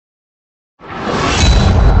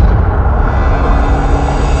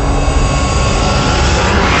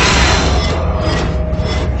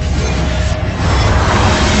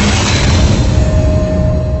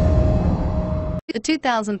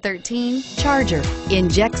2013 Charger.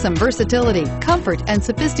 Inject some versatility, comfort, and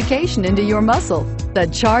sophistication into your muscle. The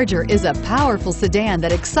Charger is a powerful sedan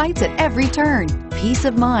that excites at every turn. Peace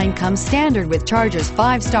of mind comes standard with Charger's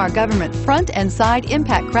 5-star government front and side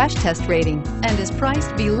impact crash test rating and is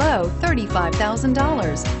priced below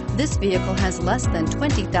 $35,000. This vehicle has less than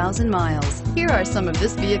 20,000 miles. Here are some of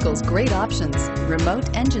this vehicle's great options: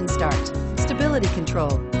 remote engine start, stability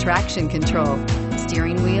control, traction control,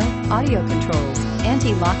 steering wheel audio controls,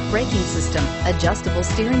 anti-lock braking system, adjustable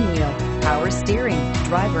steering wheel, power steering,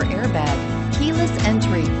 driver airbag, keyless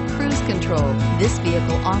entry, cruise control. This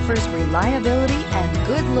vehicle offers reliability and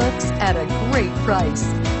good looks at a great price.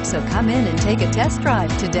 So come in and take a test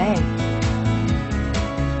drive today.